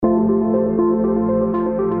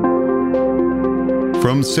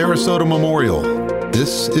From Sarasota Memorial,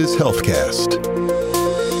 this is HealthCast.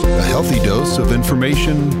 A healthy dose of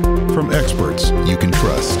information from experts you can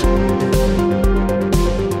trust.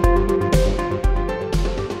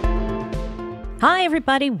 Hi,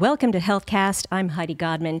 everybody. Welcome to HealthCast. I'm Heidi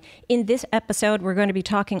Godman. In this episode, we're going to be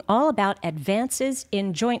talking all about advances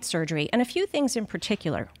in joint surgery and a few things in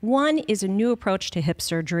particular. One is a new approach to hip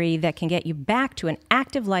surgery that can get you back to an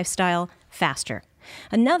active lifestyle faster.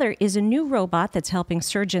 Another is a new robot that's helping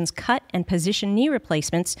surgeons cut and position knee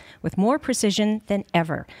replacements with more precision than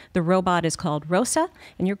ever. The robot is called ROSA,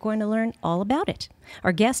 and you're going to learn all about it.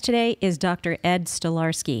 Our guest today is Dr. Ed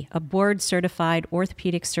Stolarski, a board-certified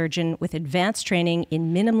orthopedic surgeon with advanced training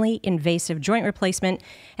in minimally invasive joint replacement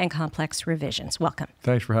and complex revisions. Welcome.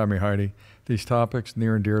 Thanks for having me, Heidi. These topics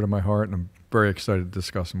near and dear to my heart, and I'm very excited to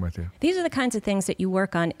discuss them with you. These are the kinds of things that you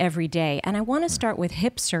work on every day, and I want to start with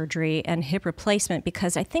hip surgery and hip replacement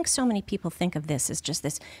because I think so many people think of this as just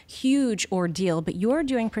this huge ordeal, but you're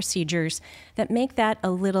doing procedures that make that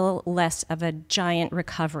a little less of a giant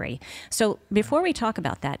recovery. So before we talk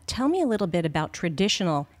about that, tell me a little bit about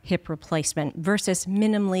traditional hip replacement versus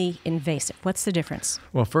minimally invasive. What's the difference?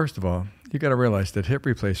 Well, first of all, you got to realize that hip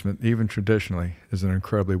replacement, even traditionally, is an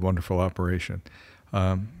incredibly wonderful operation.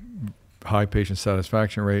 High patient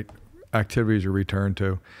satisfaction rate, activities are returned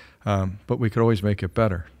to, but we could always make it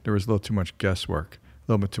better. There was a little too much guesswork,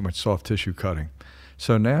 a little bit too much soft tissue cutting.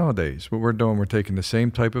 So nowadays, what we're doing, we're taking the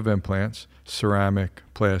same type of implants, ceramic,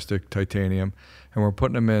 plastic, titanium, and we're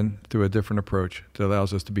putting them in through a different approach that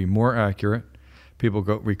allows us to be more accurate. People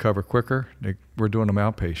recover quicker. We're doing them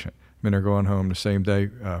outpatient. I mean, they're going home the same day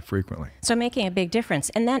frequently. So making a big difference.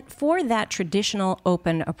 And then for that traditional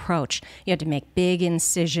open approach, you had to make big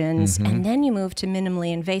incisions, and then you move to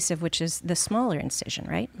minimally invasive, which is the smaller incision,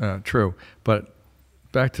 right? True. But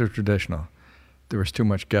back to the traditional, there was too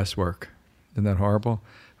much guesswork. Isn't that horrible?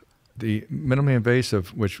 The minimally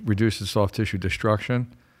invasive, which reduces soft tissue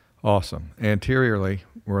destruction, awesome. Anteriorly,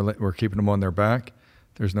 we're keeping them on their back.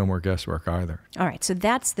 There's no more guesswork either. All right, so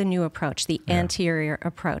that's the new approach, the anterior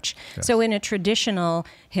approach. Yes. So in a traditional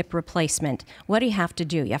hip replacement, what do you have to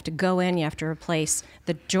do? You have to go in, you have to replace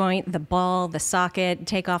the joint, the ball, the socket,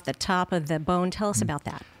 take off the top of the bone. Tell us about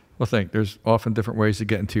that. Well, there's often different ways to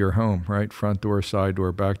get into your home, right? Front door, side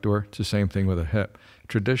door, back door. It's the same thing with a hip.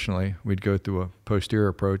 Traditionally, we'd go through a posterior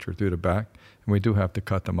approach or through the back, and we do have to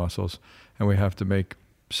cut the muscles, and we have to make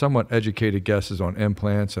somewhat educated guesses on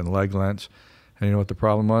implants and leg lengths. And you know what the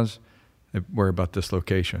problem was? They worry about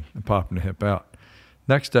dislocation and popping the hip out.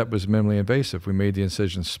 Next step was minimally invasive. We made the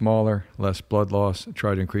incision smaller, less blood loss, and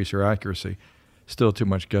tried to increase our accuracy. Still too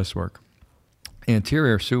much guesswork.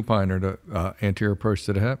 Anterior supine, or the anterior approach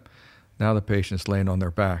to the hip, now the patient's laying on their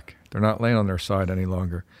back. They're not laying on their side any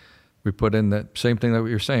longer. We put in the same thing that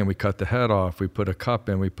you're saying. We cut the head off. We put a cup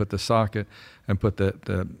in. We put the socket and put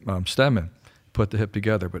the stem in, put the hip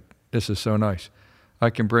together. But this is so nice. I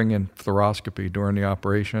can bring in fluoroscopy during the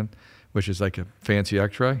operation, which is like a fancy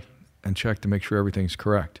x-ray, and check to make sure everything's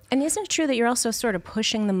correct. And isn't it true that you're also sort of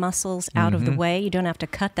pushing the muscles out of the way? You don't have to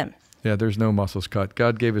cut them. Yeah, there's no muscles cut.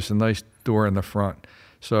 God gave us a nice door in the front.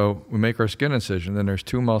 So we make our skin incision, then there's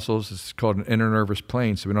two muscles. It's called an internervous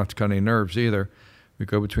plane, so we don't have to cut any nerves either. We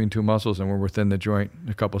go between two muscles and we're within the joint in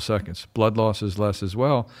a couple seconds. Blood loss is less as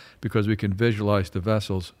well because we can visualize the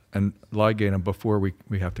vessels and ligate them before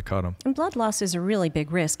we have to cut them. And blood loss is a really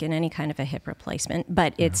big risk in any kind of a hip replacement,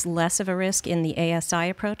 but it's less of a risk in the ASI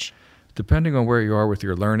approach? Depending on where you are with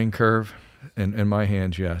your learning curve, in my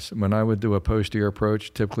hands, yes. When I would do a posterior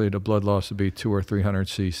approach, typically the blood loss would be 200 or 300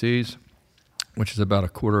 cc's, which is about a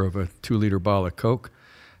quarter of a 2-liter bottle of Coke.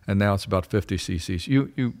 And now it's about 50 cc's.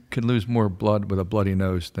 You can lose more blood with a bloody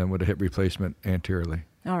nose than with a hip replacement anteriorly.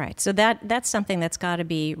 All right, so that's something that's got to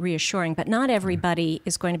be reassuring, but not everybody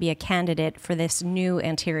is going to be a candidate for this new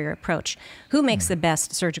anterior approach. Who makes the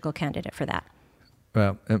best surgical candidate for that?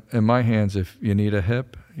 Well, in my hands, if you need a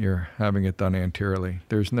hip, you're having it done anteriorly.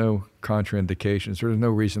 There's no contraindications. There's no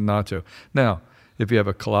reason not to. Now, if you have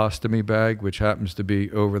a colostomy bag, which happens to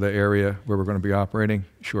be over the area where we're going to be operating,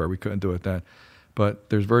 sure, we couldn't do it then. But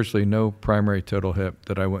there's virtually no primary total hip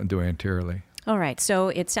that I wouldn't do anteriorly. All right, so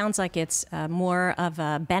it sounds like it's more of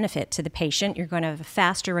a benefit to the patient. You're going to have a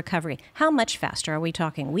faster recovery. How much faster? Are we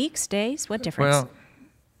talking weeks, days? What difference? Well,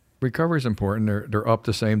 recovery is important. They're up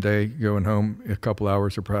the same day, going home a couple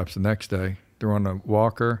hours or perhaps the next day. They're on a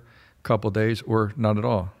walker a couple days or not at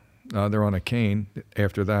all. They're on a cane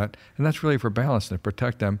after that. And that's really for balance to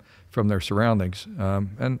protect them from their surroundings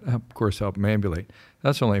and, of course, help them ambulate.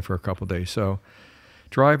 That's only for a couple days. So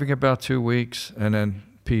driving about 2 weeks, and then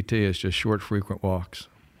PT is just short, frequent walks.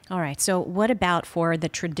 All right. So what about for the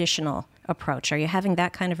traditional approach? Are you having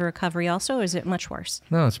that kind of a recovery also, or is it much worse?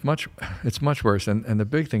 No, it's much worse. And the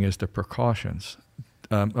big thing is the precautions.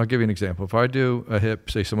 I'll give you an example. If I do a hip,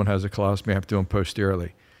 say someone has a colostomy, I have to do them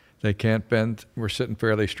posteriorly. They can't bend. We're sitting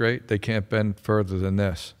fairly straight. They can't bend further than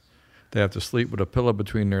this. They have to sleep with a pillow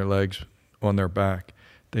between their legs on their back.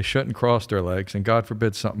 They shouldn't cross their legs, and God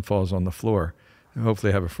forbid something falls on the floor.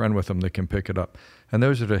 Hopefully they have a friend with them that can pick it up. And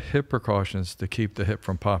those are the hip precautions to keep the hip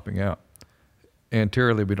from popping out.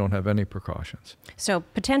 Anteriorly, we don't have any precautions. So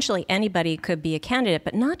potentially anybody could be a candidate,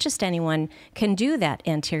 but not just anyone can do that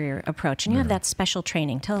anterior approach. And you have that special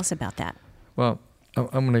training. Tell us about that. Well,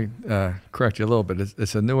 I'm going to correct you a little bit.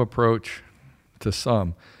 It's a new approach to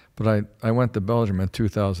some, but I went to Belgium in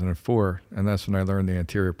 2004, and that's when I learned the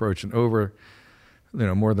anterior approach. And over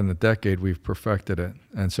more than a decade, we've perfected it.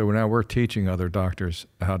 And so now we're teaching other doctors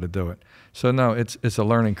how to do it. So no, it's a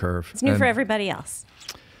learning curve. It's new for everybody else.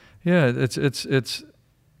 Yeah, there's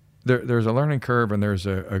a learning curve, and there's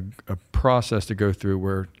a process to go through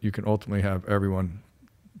where you can ultimately have every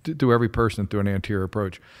person through an anterior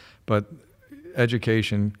approach. But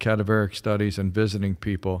education, cadaveric studies, and visiting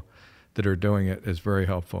people that are doing it is very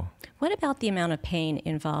helpful. What about the amount of pain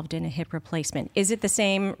involved in a hip replacement? Is it the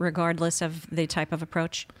same regardless of the type of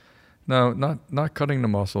approach? No, not cutting the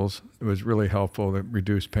muscles. It was really helpful to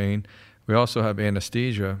reduce pain. We also have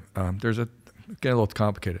anesthesia. Get a little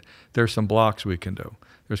complicated. There's some blocks we can do.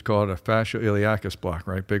 There's called a fascioiliacus block,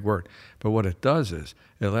 right? Big word. But what it does is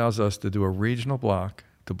it allows us to do a regional block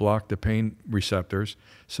to block the pain receptors.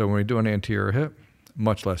 So when we do an anterior hip,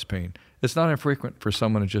 much less pain. It's not infrequent for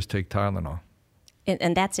someone to just take Tylenol.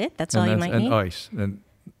 And that's it? That's all you might need? And ice. And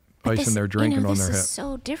ice in their drinking on their hip. This is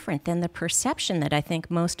so different than the perception that I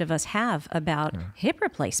think most of us have about hip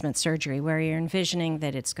replacement surgery, where you're envisioning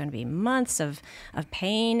that it's going to be months of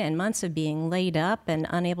pain and months of being laid up and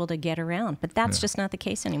unable to get around. But that's just not the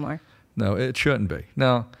case anymore. No, it shouldn't be.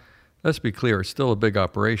 Now, let's be clear. It's still a big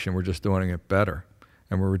operation. We're just doing it better.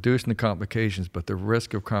 And we're reducing the complications, but the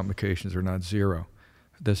risk of complications are not zero.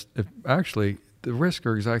 Actually, the risks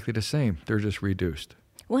are exactly the same. They're just reduced.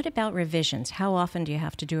 What about revisions? How often do you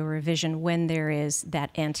have to do a revision when there is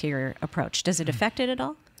that anterior approach? Does it affect it at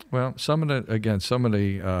all? Well, some of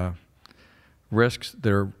the risks,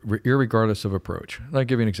 they're irregardless of approach. I'll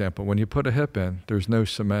give you an example. When you put a hip in, there's no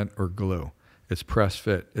cement or glue. It's press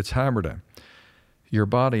fit. It's hammered in. Your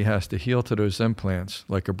body has to heal to those implants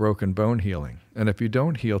like a broken bone healing. And if you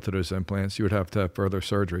don't heal to those implants, you would have to have further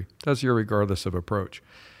surgery. That's irregardless of approach.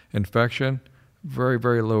 Infection, very,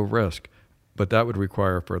 very low risk, but that would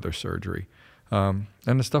require further surgery. And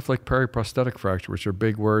the stuff like periprosthetic fracture, which are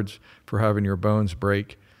big words for having your bones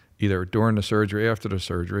break either during the surgery or after the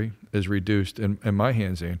surgery, is reduced in my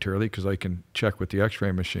hands anteriorly because I can check with the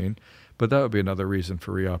x-ray machine. But that would be another reason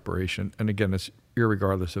for reoperation. And again, it's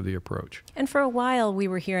irregardless of the approach. And for a while, we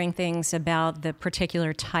were hearing things about the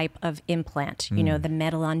particular type of implant, the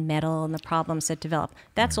metal on metal and the problems that develop.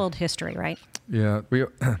 That's old history, right? Yeah.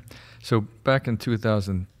 So back in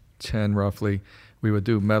 2010, roughly, we would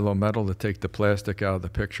do metal on metal to take the plastic out of the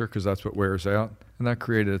picture because that's what wears out. And that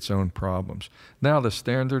created its own problems. Now the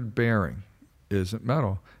standard bearing isn't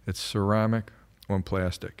metal. It's ceramic on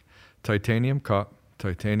plastic. Titanium cup,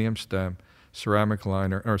 titanium stem, ceramic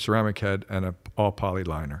liner or ceramic head, and a all poly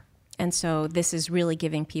liner. And so this is really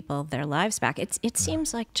giving people their lives back. It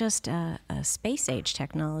seems like just a space age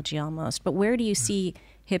technology almost. But where do you see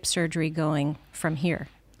hip surgery going from here?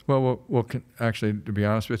 Well, actually, to be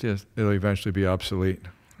honest with you, it'll eventually be obsolete.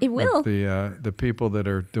 It will. The people that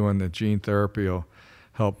are doing the gene therapy will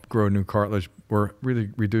help grow new cartilage or really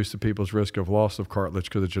reduce the people's risk of loss of cartilage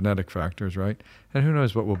because of genetic factors, right? And who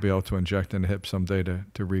knows what we'll be able to inject in the hip someday to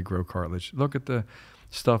regrow cartilage. Look at the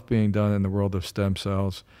stuff being done in the world of stem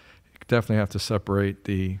cells. You definitely have to separate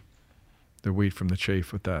the wheat from the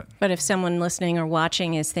chaff with that. But if someone listening or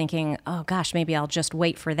watching is thinking, oh gosh, maybe I'll just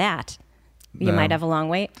wait for that, you might have a long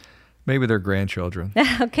wait. Maybe their grandchildren.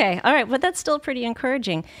 Okay. All right. But that's still pretty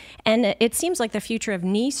encouraging. And it seems like the future of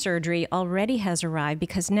knee surgery already has arrived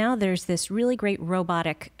because now there's this really great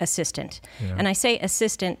robotic assistant. Yeah. And I say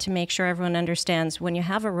assistant to make sure everyone understands when you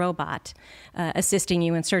have a robot assisting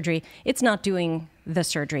you in surgery, it's not doing the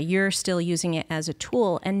surgery. You're still using it as a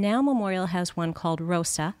tool. And now Memorial has one called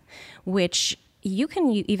ROSA, which you can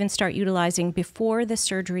even start utilizing before the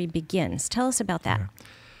surgery begins. Tell us about that. Yeah.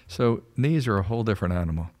 So knees are a whole different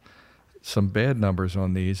animal. Some bad numbers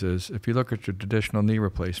on these is if you look at your traditional knee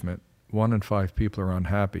replacement, 1 in 5 people are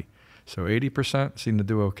unhappy. So 80% seem to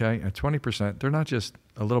do okay, and 20%, they're not just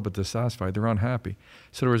a little bit dissatisfied, they're unhappy.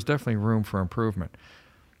 So there was definitely room for improvement.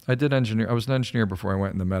 I was an engineer before I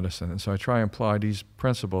went into medicine, and so I try and apply these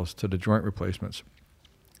principles to the joint replacements.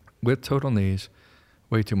 with total knees,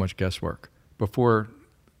 way too much guesswork before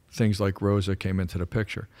things like ROSA came into the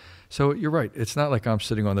picture. So you're right. It's not like I'm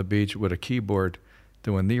sitting on the beach with a keyboard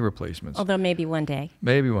doing knee replacements. Although maybe one day.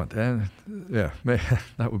 Maybe one day. Yeah,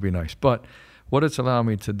 that would be nice. But what it's allowed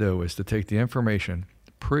me to do is to take the information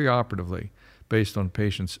preoperatively based on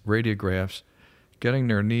patients' radiographs, getting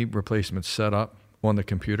their knee replacements set up on the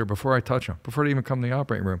computer before I touch them, before they even come to the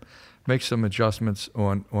operating room, make some adjustments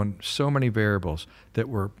on so many variables that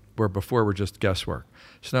were before were just guesswork.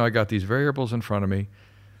 So now I got these variables in front of me,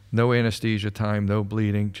 no anesthesia time, no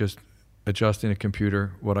bleeding, just adjusting the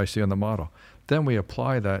computer, what I see on the model. Then we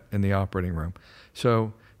apply that in the operating room.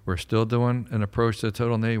 So we're still doing an approach to the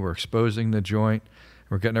total knee. We're exposing the joint.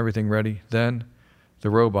 We're getting everything ready. Then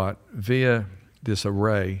the robot, via this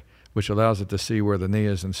array, which allows it to see where the knee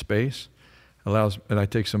is in space, and I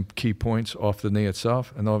take some key points off the knee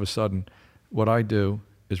itself, and all of a sudden, what I do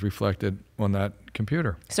is reflected on that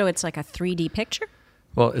computer. So it's like a 3D picture?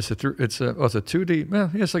 Well, it's a 2D.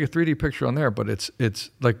 Well, yeah, it's like a 3D picture on there, but it's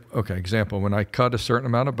like, okay, example, when I cut a certain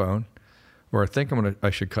amount of bone, or I think I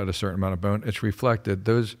should cut a certain amount of bone, it's reflected.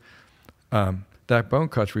 That bone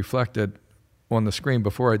cut's reflected on the screen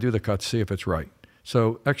before I do the cut to see if it's right.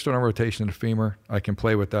 So external rotation of the femur, I can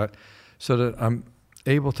play with that so that I'm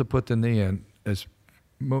able to put the knee in as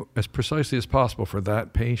precisely as possible for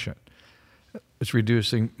that patient. It's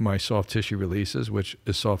reducing my soft tissue releases, which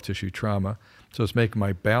is soft tissue trauma. So it's making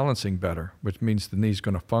my balancing better, which means the knee's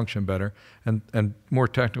going to function better, and more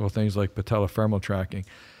technical things like patellofemoral tracking.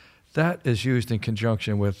 That is used in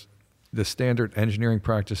conjunction with the standard engineering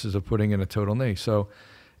practices of putting in a total knee. So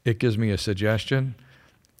it gives me a suggestion.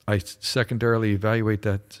 I secondarily evaluate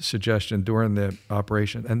that suggestion during the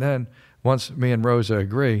operation. And then once me and Rosa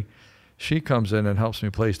agree, she comes in and helps me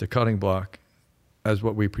place the cutting block as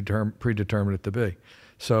what we predetermined it to be.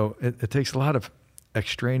 So it takes a lot of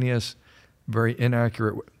extraneous, very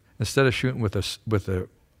inaccurate. Instead of shooting with the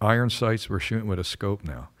iron sights, we're shooting with a scope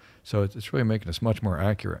now. So it's really making us much more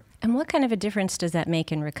accurate. And what kind of a difference does that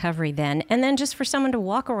make in recovery then? And then just for someone to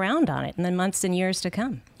walk around on it in the months and years to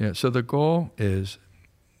come? Yeah, so the goal is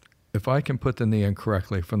if I can put the knee in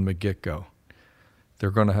correctly from the get-go,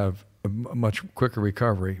 they're going to have a much quicker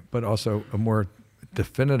recovery, but also a more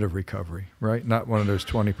definitive recovery, right? Not one of those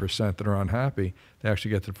 20% that are unhappy. They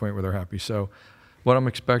actually get to the point where they're happy. So what I'm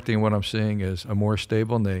expecting, what I'm seeing is a more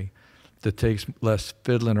stable knee that takes less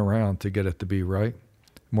fiddling around to get it to be right,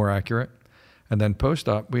 more accurate. And then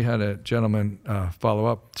post-op, we had a gentleman follow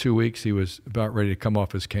up 2 weeks. He was about ready to come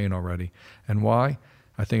off his cane already. And why?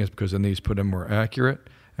 I think it's because the knees put in more accurate,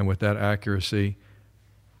 and with that accuracy,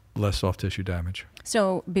 less soft tissue damage.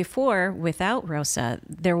 So before, without ROSA,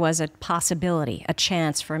 there was a possibility, a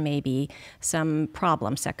chance for maybe some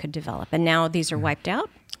problems that could develop. And now these are wiped out?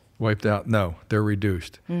 Wiped out? No, they're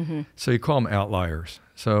reduced. Mm-hmm. So you call them outliers.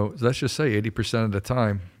 So let's just say 80% of the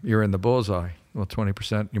time you're in the bullseye. Well,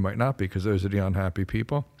 20% you might not be, because those are the unhappy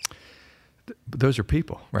people. But those are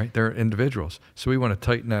people, right? They're individuals. So we want to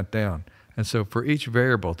tighten that down. And so for each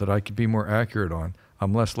variable that I could be more accurate on,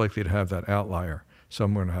 I'm less likely to have that outlier. So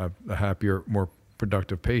I'm going to have a happier, more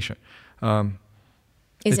productive patient.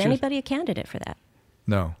 Is anybody a candidate for that?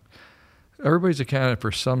 No. Everybody's a candidate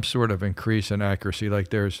for some sort of increase in accuracy. Like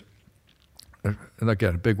there's, and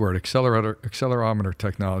again, a big word, accelerometer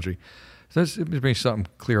technology. This brings something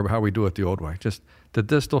clear about how we do it the old way. Just the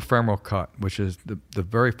distal femoral cut, which is the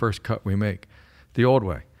very first cut we make, the old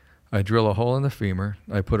way. I drill a hole in the femur,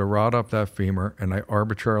 I put a rod up that femur, and I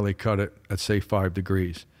arbitrarily cut it at, say, 5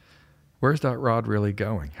 degrees. Where's that rod really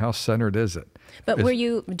going? How centered is it? But were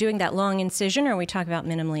you doing that long incision, or are we talking about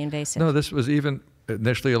minimally invasive? No, this was even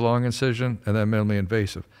initially a long incision and then minimally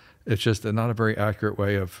invasive. It's just not a very accurate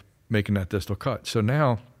way of making that distal cut. So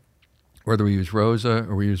now, whether we use ROSA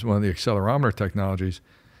or we use one of the accelerometer technologies,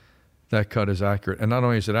 that cut is accurate. And not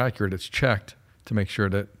only is it accurate, it's checked to make sure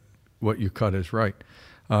that what you cut is right.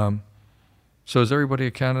 So is everybody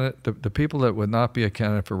a candidate? The people that would not be a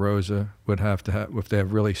candidate for ROSA would have to have, if they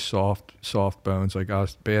have really soft bones, like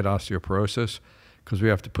bad osteoporosis, because we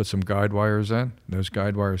have to put some guide wires in. Those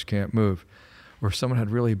guide wires can't move. Or if someone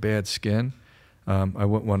had really bad skin, I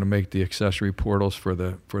wouldn't want to make the accessory portals for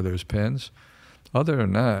those pins. Other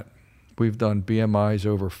than that, we've done BMIs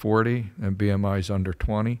over 40 and BMIs under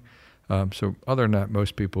 20. So other than that,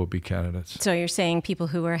 most people would be candidates. So you're saying people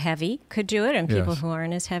who are heavy could do it, and people who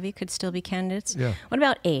aren't as heavy could still be candidates? Yeah. What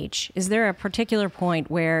about age? Is there a particular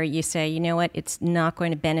point where you say, you know what, it's not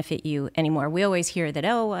going to benefit you anymore? We always hear that,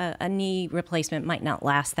 a knee replacement might not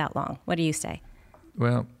last that long. What do you say?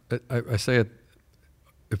 Well, I say it.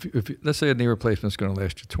 If let's say a knee replacement is going to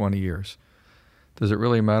last you 20 years, Does it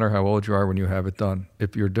really matter how old you are when you have it done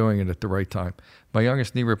if you're doing it at the right time? My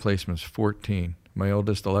youngest knee replacement is 14. My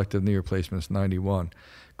oldest elective knee replacement is 91.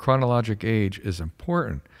 Chronologic age is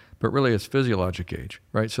important, but really it's physiologic age,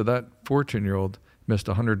 right? So that 14-year-old missed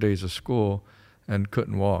 100 days of school and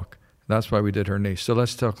couldn't walk. That's why we did her knee. So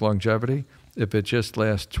let's talk longevity. If it just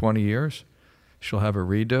lasts 20 years, she'll have a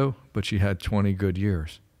redo, but she had 20 good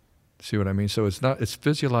years. See what I mean? So it's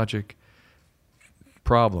physiologic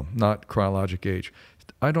problem, not chronologic age.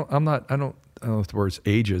 I don't know if the word's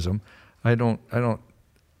ageism. I don't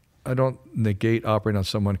negate operating on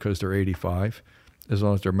someone because they're 85, as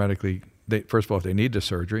long as they're medically, first of all, if they need the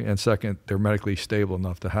surgery, and second, they're medically stable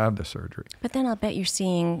enough to have the surgery. But then I'll bet you're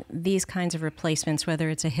seeing these kinds of replacements, whether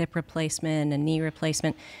it's a hip replacement, a knee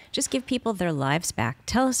replacement, just give people their lives back.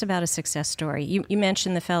 Tell us about a success story. You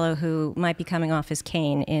mentioned the fellow who might be coming off his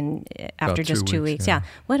cane after just 2 weeks. Yeah.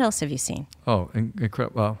 What else have you seen? Oh,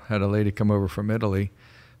 incredible. Well, had a lady come over from Italy.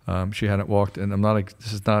 She hadn't walked, and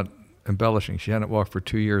this is not embellishing. She hadn't walked for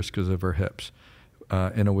 2 years because of her hips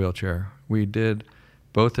in a wheelchair. We did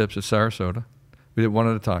both hips at Sarasota. We did one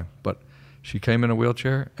at a time, but she came in a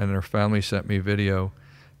wheelchair and her family sent me video.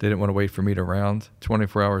 They didn't want to wait for me to round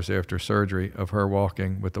 24 hours after surgery of her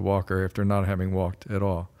walking with the walker after not having walked at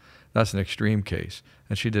all. That's an extreme case,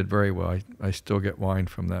 and she did very well. I still get wine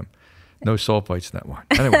from them. No sulfites in that wine.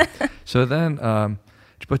 Anyway, so then,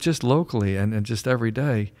 but just locally and just every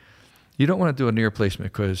day, you don't want to do a knee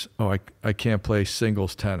replacement because, I can't play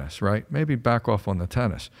singles tennis, right? Maybe back off on the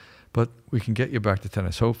tennis. But we can get you back to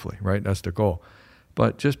tennis, hopefully, right? That's the goal.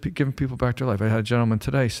 But just giving people back their life. I had a gentleman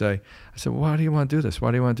today I said, why do you want to do this?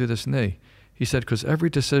 Why do you want to do this knee? He said, because every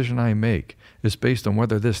decision I make is based on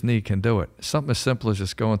whether this knee can do it. Something as simple as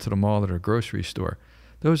just going to the mall or a grocery store.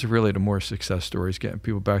 Those are really the more success stories, getting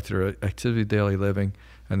people back to their activity, daily living,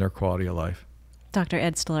 and their quality of life. Dr.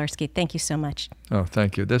 Ed Stolarski, thank you so much. Oh,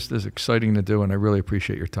 thank you. This is exciting to do, and I really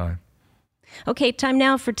appreciate your time. Okay, time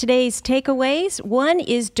now for today's takeaways. One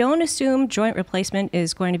is don't assume joint replacement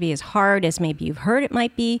is going to be as hard as maybe you've heard it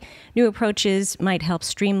might be. New approaches might help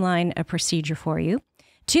streamline a procedure for you.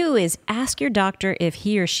 Two is ask your doctor if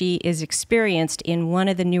he or she is experienced in one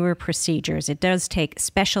of the newer procedures. It does take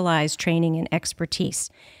specialized training and expertise.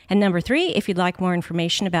 And number three, if you'd like more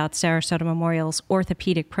information about Sarasota Memorial's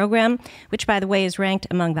orthopedic program, which, by the way, is ranked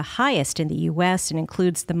among the highest in the U.S. and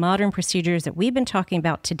includes the modern procedures that we've been talking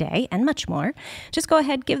about today and much more, just go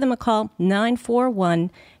ahead, give them a call,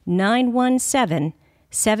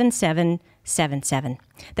 941-917-7777.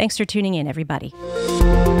 Thanks for tuning in, everybody.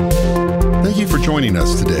 Thank you for joining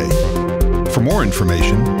us today. For more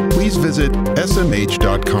information, please visit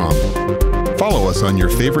smh.com. Follow us on your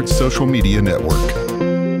favorite social media network.